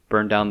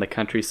burn down the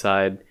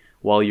countryside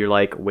while you're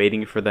like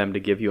waiting for them to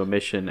give you a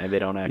mission and they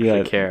don't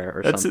actually care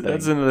or something.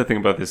 That's another thing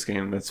about this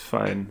game. That's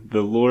fine.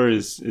 The lore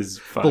is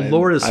fine. The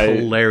lore is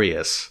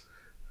hilarious.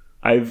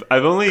 I've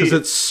only because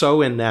it's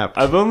so inept.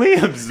 I've only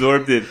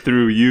absorbed it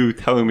through you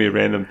telling me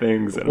random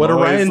things. And what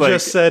Orion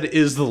just said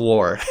is the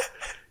lore.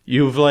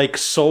 You've like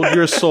sold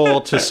your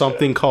soul to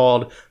something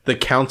called the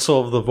Council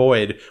of the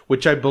Void,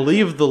 which I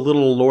believe the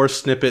little lore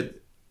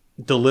snippet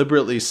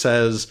deliberately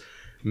says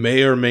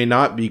may or may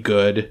not be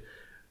good.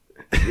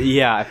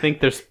 Yeah, I think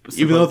there's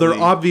even though they're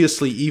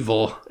obviously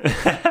evil.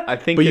 I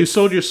think, but you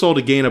sold your soul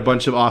to gain a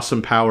bunch of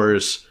awesome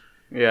powers.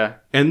 Yeah,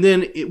 and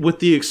then with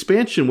the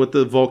expansion, with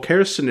the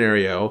Volcaire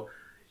scenario,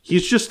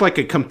 he's just like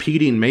a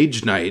competing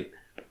mage knight.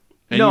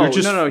 And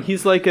no.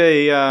 He's like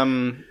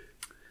an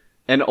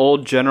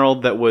old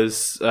general that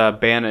was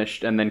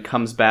banished and then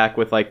comes back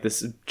with like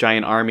this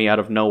giant army out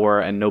of nowhere,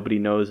 and nobody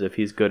knows if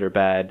he's good or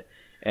bad.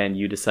 And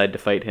you decide to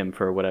fight him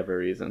for whatever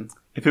reason.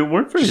 If it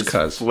weren't for his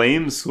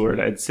flame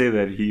sword, I'd say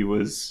that he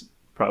was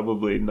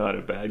probably not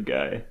a bad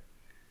guy.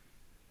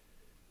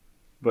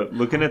 But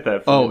looking at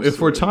that flame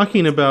if we're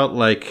talking about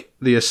like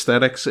the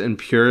aesthetics and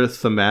pure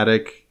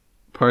thematic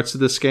parts of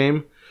this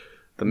game,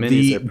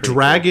 the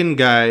dragon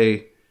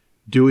guy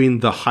doing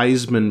the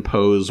Heisman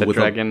pose with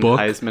a book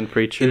Heisman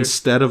preacher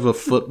instead of a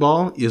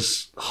football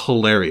is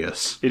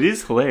hilarious. It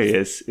is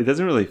hilarious. It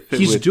doesn't really fit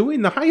He's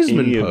doing the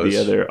Heisman any pose. of the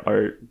other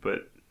art,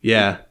 but...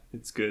 Yeah.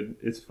 It's good.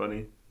 It's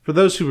funny. For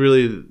those who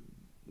really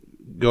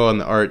go on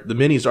the art, the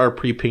minis are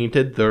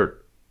pre-painted. They're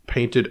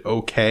painted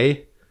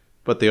okay,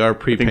 but they are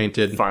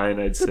pre-painted. Fine,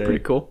 I'd say. They're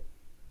pretty cool.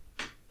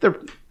 They're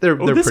pretty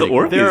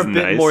cool. They're a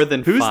bit more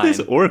than Who's fine. Who's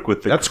this orc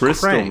with the That's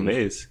crystal Krang.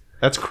 maze?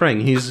 That's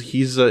Krang.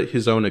 He's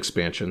his own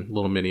expansion,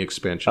 little mini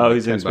expansion. Oh,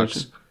 he's an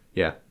expansion?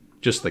 Yeah,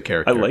 just the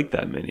character. I like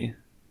that mini.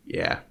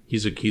 Yeah,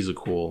 he's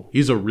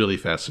a really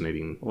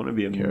fascinating. I want to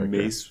be a character.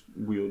 mace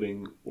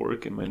wielding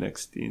orc in my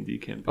next D&D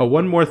campaign. Oh,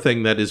 one more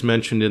thing that is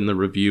mentioned in the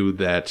review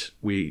that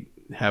we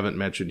haven't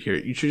mentioned here.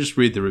 You should just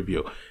read the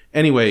review.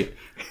 Anyway,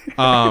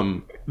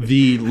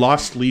 the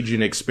Lost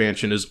Legion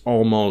expansion is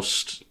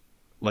almost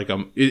like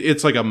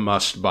it's like a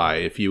must buy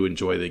if you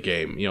enjoy the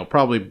game. You know,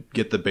 probably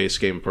get the base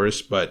game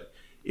first, but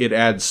it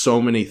adds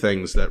so many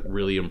things that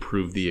really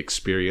improve the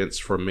experience,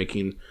 from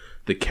making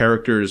the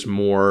characters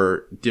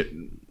more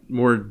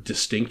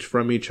distinct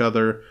from each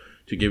other,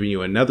 to giving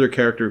you another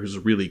character who's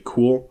really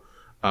cool,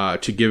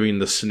 to giving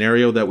the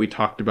scenario that we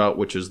talked about,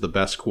 which is the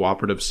best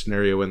cooperative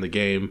scenario in the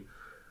game,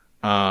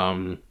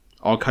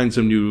 all kinds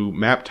of new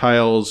map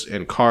tiles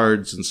and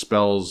cards and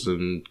spells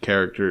and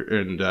character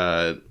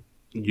and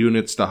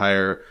units to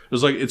hire.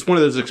 It's one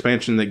of those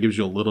expansions that gives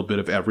you a little bit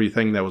of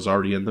everything that was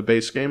already in the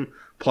base game,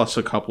 plus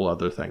a couple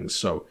other things.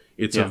 So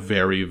it's a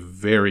very,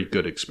 very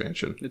good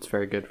expansion. It's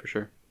very good for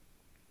sure.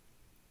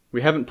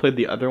 We haven't played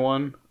the other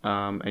one,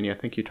 and I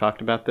think you talked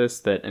about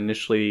this, that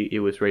initially it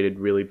was rated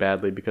really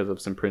badly because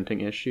of some printing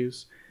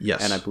issues.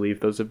 Yes. And I believe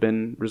those have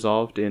been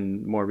resolved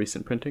in more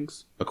recent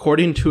printings.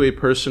 According to a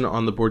person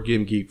on the Board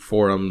Game Geek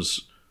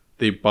forums,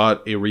 they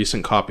bought a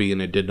recent copy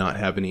and it did not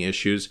have any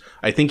issues.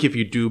 I think if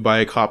you do buy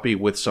a copy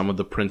with some of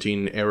the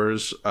printing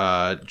errors,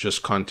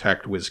 just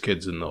contact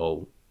WizKids and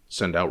they'll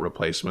send out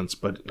replacements,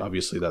 but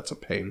obviously that's a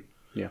pain.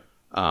 Yeah.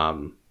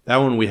 That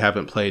one we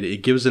haven't played.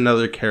 It gives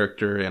another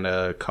character and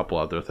a couple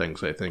other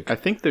things, I think. I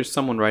think there's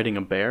someone riding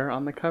a bear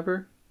on the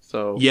cover.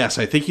 So yes,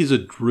 I think he's a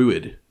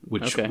druid,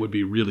 which would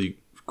be really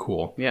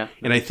cool. Yeah.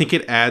 And I think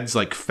it adds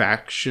like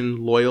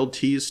faction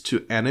loyalties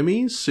to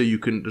enemies, so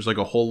there's like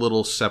a whole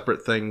little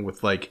separate thing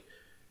with like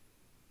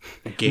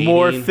gaining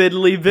more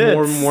fiddly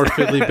bits. More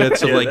fiddly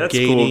bits of like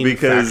gaining cool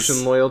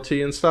faction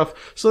loyalty and stuff.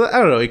 So I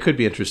don't know, it could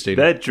be interesting.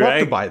 We'll have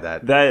to buy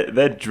that.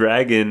 That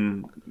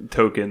dragon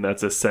token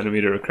that's a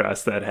centimeter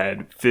across that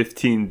had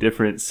 15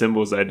 different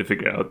symbols I had to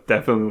figure out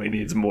definitely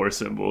needs more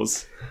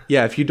symbols.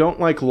 Yeah, if you don't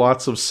like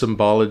lots of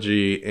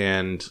symbology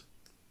and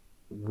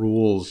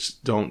rules,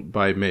 don't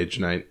buy Mage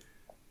Knight.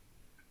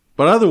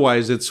 But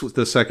otherwise, it's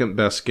the second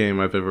best game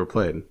I've ever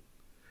played.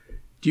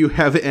 Do you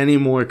have any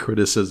more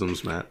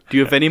criticisms, Matt? Do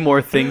you have any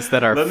more things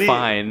that are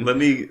fine?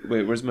 Wait,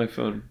 where's my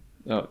phone?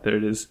 Oh, there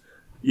it is.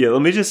 Yeah,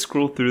 let me just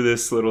scroll through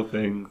this little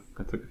thing.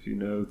 I took a few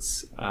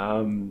notes.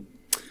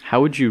 How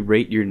would you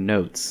rate your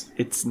notes?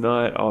 It's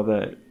not all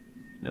that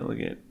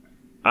elegant.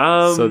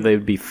 So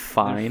they'd be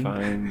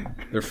fine?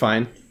 They're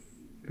fine?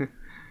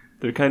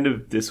 They're kind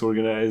of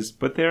disorganized,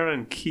 but they're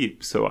on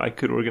Keep, so I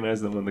could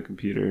organize them on the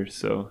computer,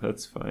 so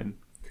that's fine.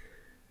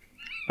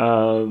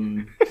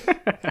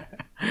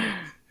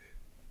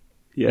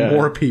 Yeah,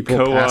 more people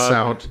co-op. Pass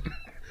out.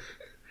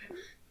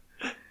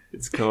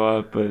 It's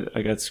co-op, but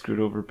I got screwed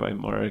over by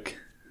Mark.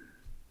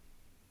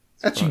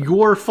 That's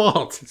your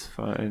fault. It's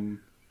fine.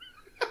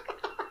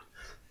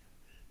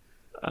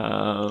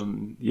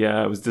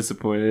 Yeah, I was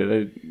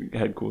disappointed. I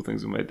had cool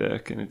things with my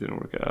deck, and it didn't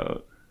work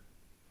out.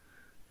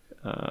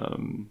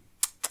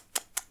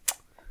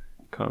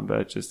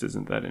 Combat just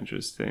isn't that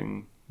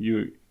interesting.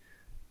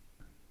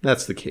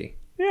 That's the key.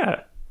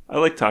 Yeah. I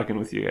like talking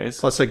with you guys.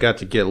 Plus, I got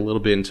to get a little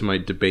bit into my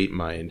debate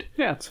mind.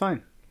 Yeah, it's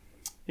fine.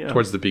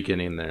 towards the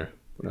beginning there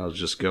when I was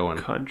just going.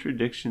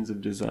 Contradictions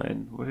of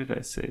design. What did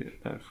I say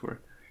that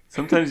for?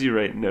 Sometimes you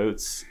write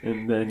notes,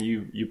 and then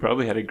you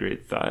probably had a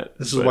great thought.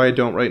 This is why I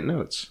don't write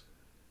notes.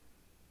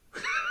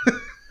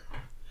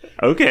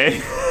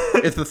 Okay.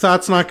 If the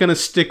thought's not going to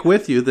stick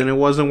with you, then it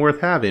wasn't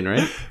worth having,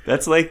 right?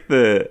 That's like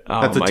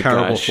that's a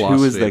terrible philosophy. Who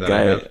was that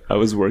guy have. I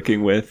was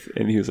working with?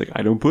 And he was like,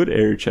 I don't put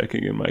error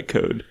checking in my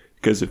code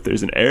because if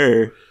there's an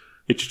error,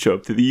 it should show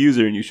up to the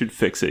user and you should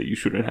fix it. You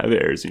shouldn't have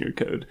errors in your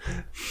code.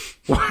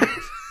 What?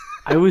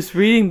 I was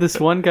reading this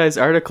one guy's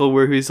article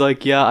where he's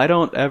like, yeah, I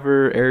don't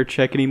ever error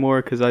check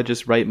anymore because I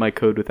just write my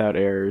code without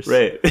errors.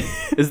 Right.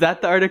 Is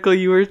that the article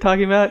you were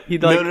talking about?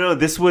 No.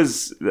 This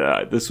was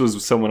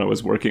someone I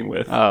was working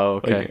with. Oh,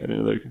 okay.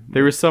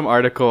 There was some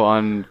article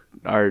on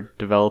our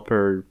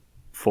developer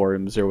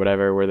forums or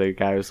whatever where the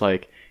guy was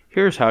like,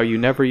 here's how you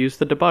never use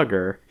the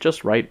debugger.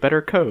 Just write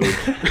better code.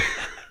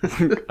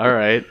 All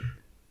right.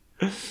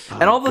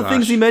 And all the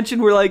things he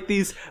mentioned were like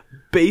these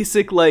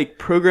basic like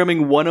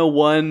programming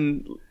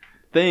 101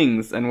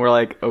 things, and we're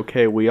like,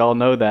 okay, we all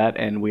know that,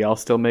 and we all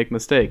still make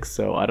mistakes,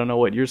 so I don't know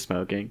what you're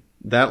smoking.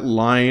 That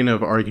line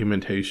of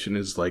argumentation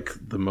is like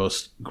the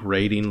most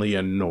gratingly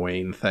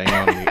annoying thing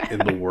in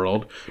the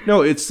world.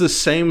 No, it's the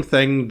same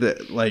thing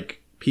that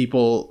like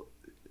people...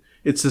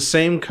 It's the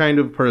same kind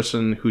of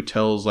person who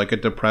tells like a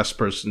depressed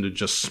person to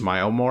just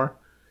smile more.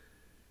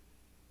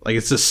 Like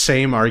it's the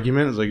same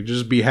argument. It's like,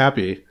 just be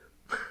happy.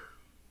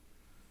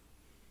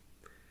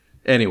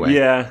 Anyway.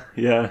 Yeah.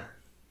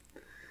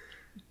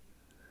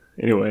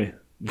 Anyway.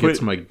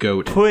 Gets my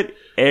goat. Put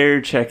error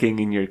checking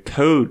in your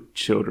code,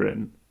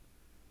 children.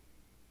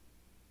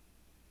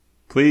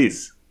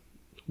 Please.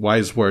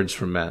 Wise words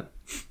from Matt.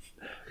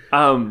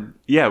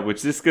 Yeah,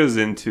 which this goes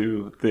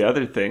into the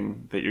other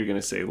thing that you're going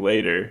to say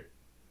later.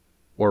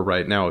 Or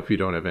right now if you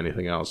don't have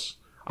anything else.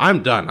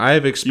 I'm done. I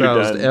have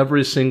espoused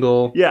every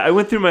single... Yeah, I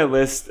went through my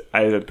list.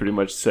 I had pretty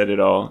much said it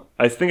all.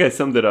 I think I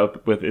summed it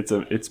up with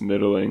it's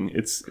middling.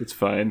 It's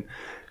fine.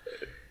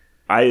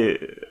 I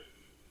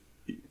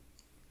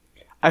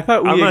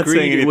thought we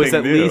agreed it was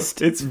at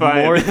least it's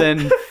fine. More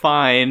than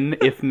fine,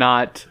 if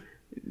not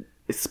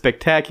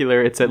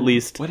spectacular. It's at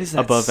least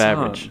above song?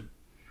 Average.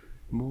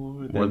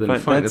 More than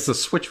fine. It's a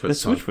Switchfoot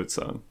song. The Switchfoot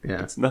song.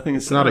 Yeah. It's Nothing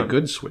Is It's Sound. not a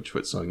good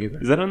Switchfoot song either.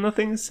 Is that on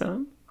Nothing Is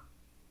Sound?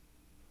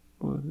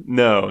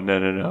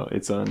 No.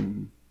 It's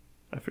on...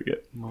 I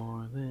forget.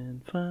 More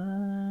than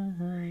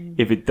fine.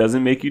 If it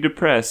doesn't make you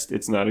depressed,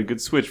 it's not a good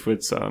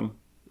Switchfoot song.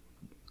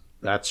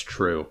 That's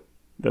true.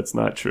 That's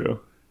not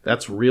true.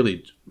 That's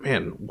really...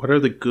 Man, what are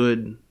the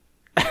good,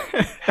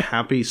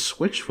 happy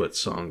Switchfoot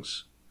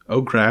songs?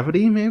 Oh,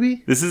 Gravity,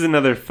 maybe? This is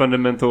another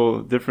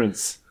fundamental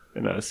difference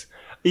in us.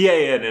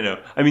 Yeah,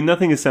 no. I mean,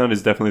 Nothing Is Sound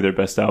is definitely their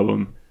best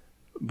album.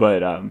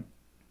 But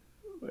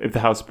If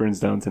the House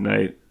Burns Down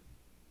Tonight...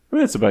 Well,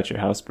 that's about your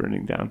house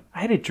burning down.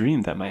 I had a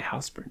dream that my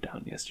house burned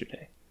down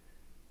yesterday.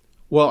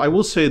 Well, I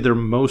will say their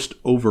most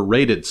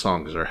overrated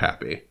songs are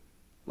happy.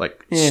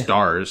 Like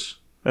Stars.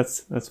 That's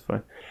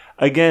fine.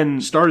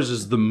 Again, Stars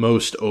is the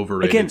most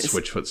overrated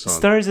Switchfoot song.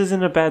 Stars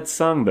isn't a bad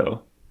song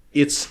though.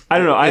 I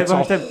don't know.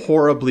 It's a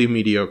horribly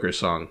mediocre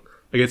song.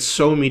 Like it's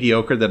so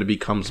mediocre that it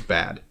becomes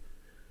bad.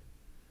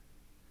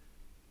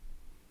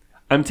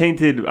 I'm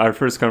tainted. Our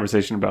first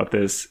conversation about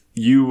this,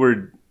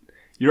 your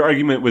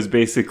argument was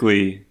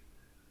basically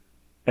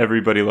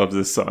everybody loves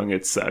this song.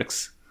 It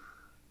sucks.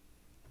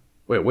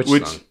 Wait, which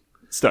song?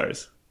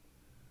 Stars.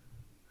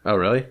 Oh,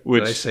 really?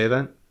 Did I say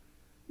that?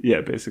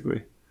 Yeah,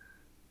 basically.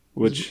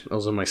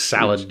 Those are my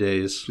salad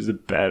days. Which is a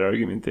bad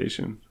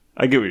argumentation.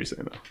 I get what you're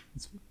saying, though.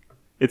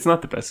 It's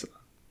not the best song.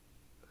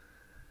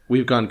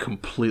 We've gone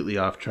completely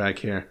off track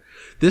here.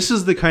 This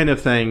is the kind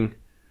of thing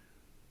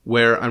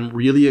where I'm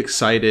really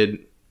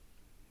excited.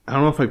 I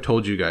don't know if I've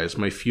told you guys,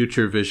 my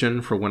future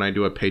vision for when I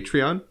do a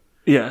Patreon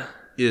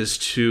is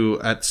to,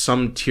 at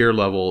some tier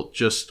level,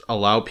 just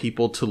allow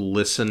people to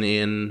listen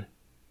in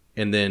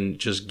and then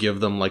just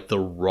give them like the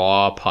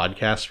raw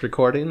podcast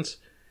recordings.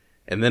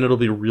 And then it'll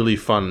be really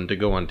fun to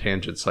go on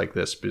tangents like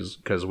this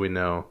because we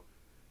know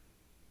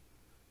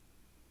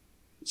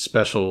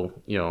special,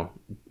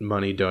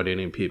 money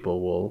donating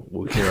people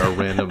will hear our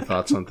random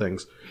thoughts on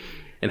things.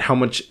 And how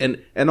much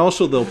and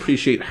also they'll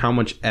appreciate how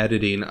much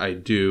editing I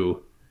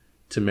do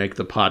to make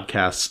the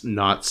podcasts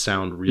not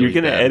sound really bad.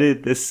 You're going to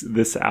edit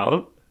this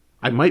out?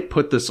 I might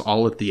put this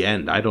all at the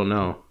end. I don't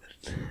know.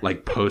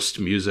 Like post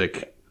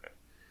music.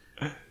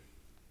 I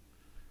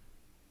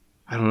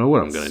don't know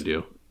what I'm going to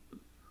do.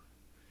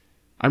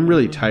 I'm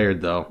really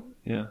tired, though.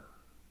 Yeah.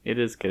 It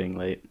is getting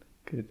late.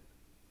 Good.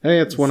 Hey,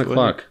 it's 1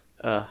 o'clock.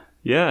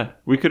 Yeah.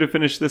 We could have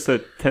finished this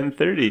at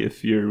 10:30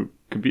 if your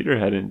computer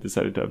hadn't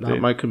decided to update. Not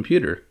my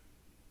computer.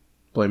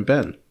 Blame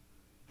Ben.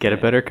 Get a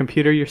better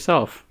computer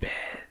yourself.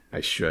 I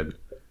should.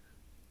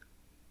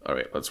 All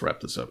right, let's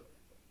wrap this up.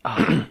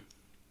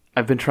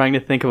 I've been trying to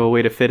think of a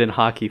way to fit in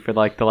hockey for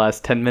like the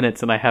last 10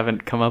 minutes, and I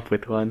haven't come up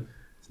with one.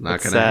 It's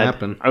not going to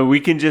happen. We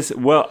can just...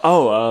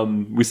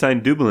 we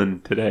signed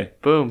Dublin today.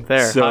 Boom,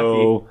 there.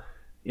 So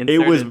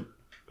it was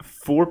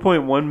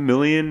 4.1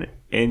 million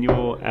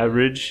annual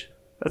average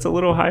That's a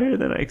little higher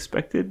than I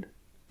expected.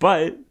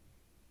 But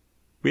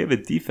we have a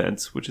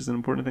defense, which is an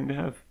important thing to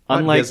have.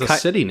 He has a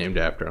city named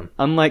after him.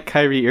 Unlike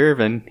Kyrie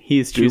Irving,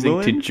 he's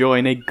choosing to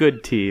join a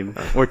good team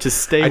or to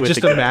stay with I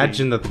just the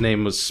imagine that the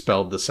name was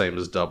spelled the same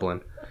as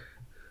Dublin.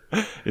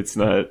 It's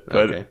not,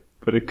 but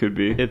it could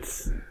be.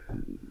 It's...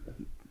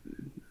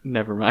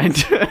 Never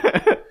mind.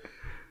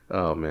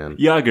 Oh, man.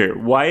 Jágr,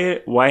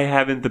 why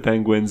haven't the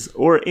Penguins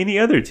or any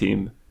other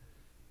team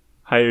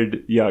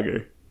hired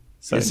Jágr?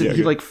 Isn't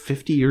he like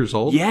 50 years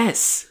old?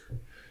 Yes.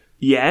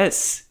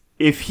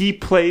 If he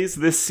plays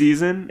this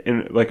season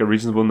in like a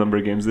reasonable number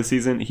of games this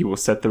season, he will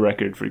set the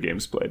record for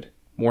games played.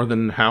 More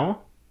than Howe?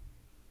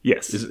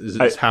 Yes.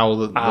 Is Howe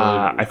the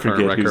I current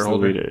forget record who's the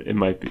holder? leader. It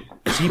might be.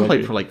 He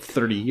played for like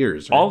 30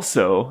 years. Right?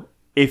 Also,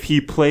 if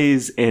he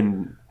plays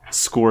and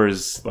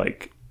scores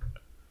like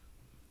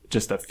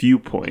just a few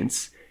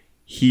points,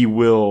 he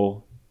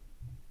will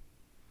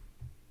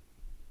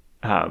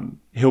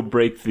he'll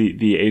break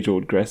the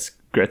age-old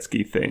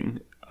Gretzky thing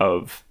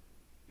of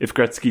if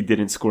Gretzky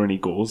didn't score any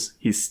goals,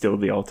 he's still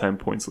the all-time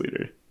points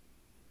leader.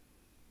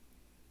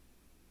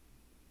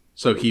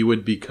 So he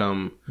would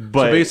become... so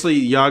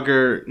basically,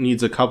 Jágr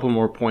needs a couple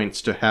more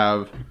points to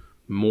have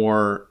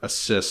more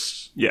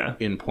assists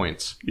in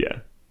points.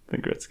 Yeah,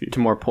 than Gretzky. To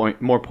more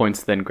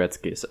points than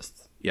Gretzky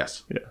assists.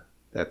 Yes. Yeah.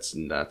 That's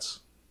nuts.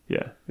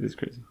 Yeah, it is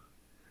crazy.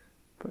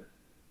 But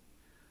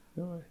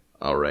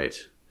all right.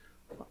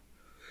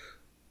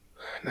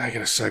 Now I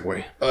got a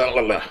segue.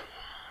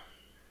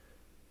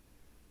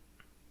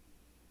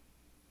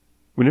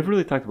 We never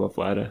really talked about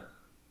Vlada.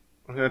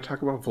 I'm going to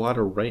talk about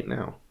Vlada right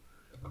now.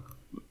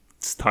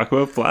 Let's talk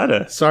about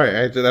Vlada. Sorry,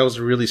 that was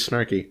really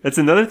snarky. That's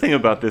another thing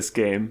about this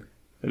game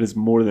that is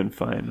more than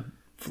fine.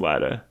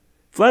 Vlada.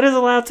 Vlada's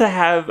allowed to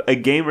have a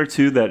game or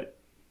two that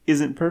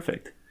isn't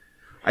perfect.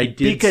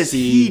 Because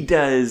he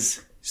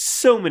does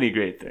so many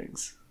great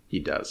things. He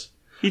does.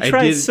 He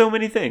tries so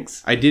many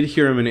things. I did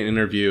hear him in an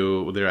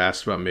interview where they were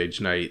asked about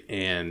Mage Knight,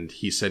 and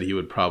he said he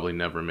would probably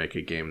never make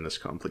a game this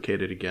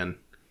complicated again,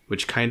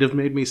 which kind of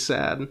made me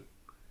sad.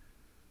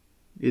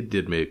 It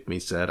did make me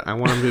sad. I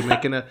want him to be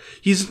making a...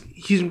 He's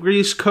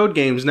released code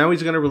games. Now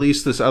he's going to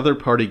release this other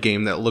party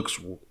game that looks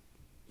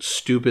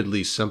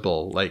stupidly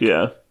simple. Like,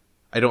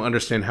 I don't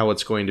understand how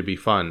it's going to be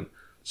fun.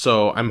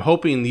 So I'm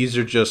hoping these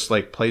are just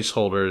like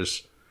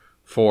placeholders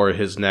for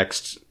his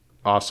next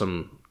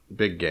awesome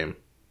big game.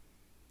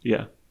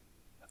 Yeah.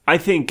 I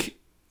think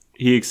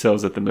he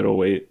excels at the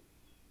middleweight.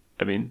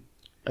 I mean...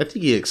 I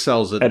think he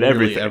excels at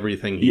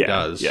everything he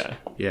does.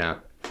 Yeah.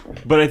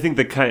 But I think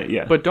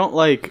But don't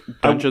like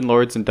Dungeon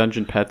Lords and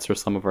Dungeon Pets are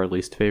some of our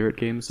least favorite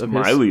games of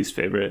his? My least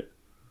favorite.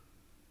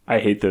 I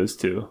hate those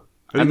two.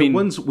 I mean, the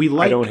ones we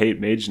like. I don't hate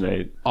Mage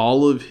Knight.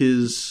 All of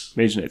his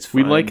Mage Knight's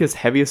fine. We like his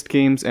heaviest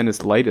games and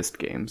his lightest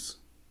games.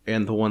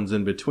 And the ones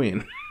in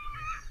between.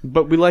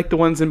 But we like the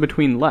ones in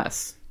between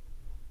less.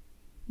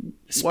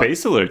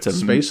 Space Alert's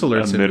in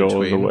middle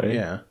between. of the way.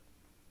 Yeah.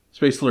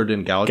 Space Alert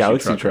and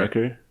Galaxy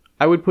Trucker.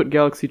 I would put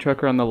Galaxy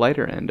Trucker on the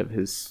lighter end of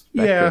his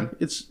spectrum. Yeah,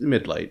 it's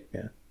mid-light.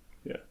 Yeah.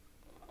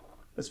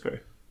 That's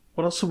fair.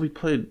 What else have we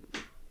played?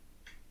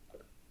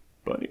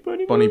 Bunny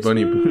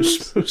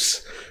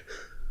Moose.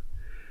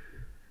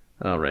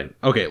 All right.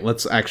 Okay,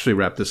 let's actually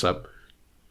wrap this up.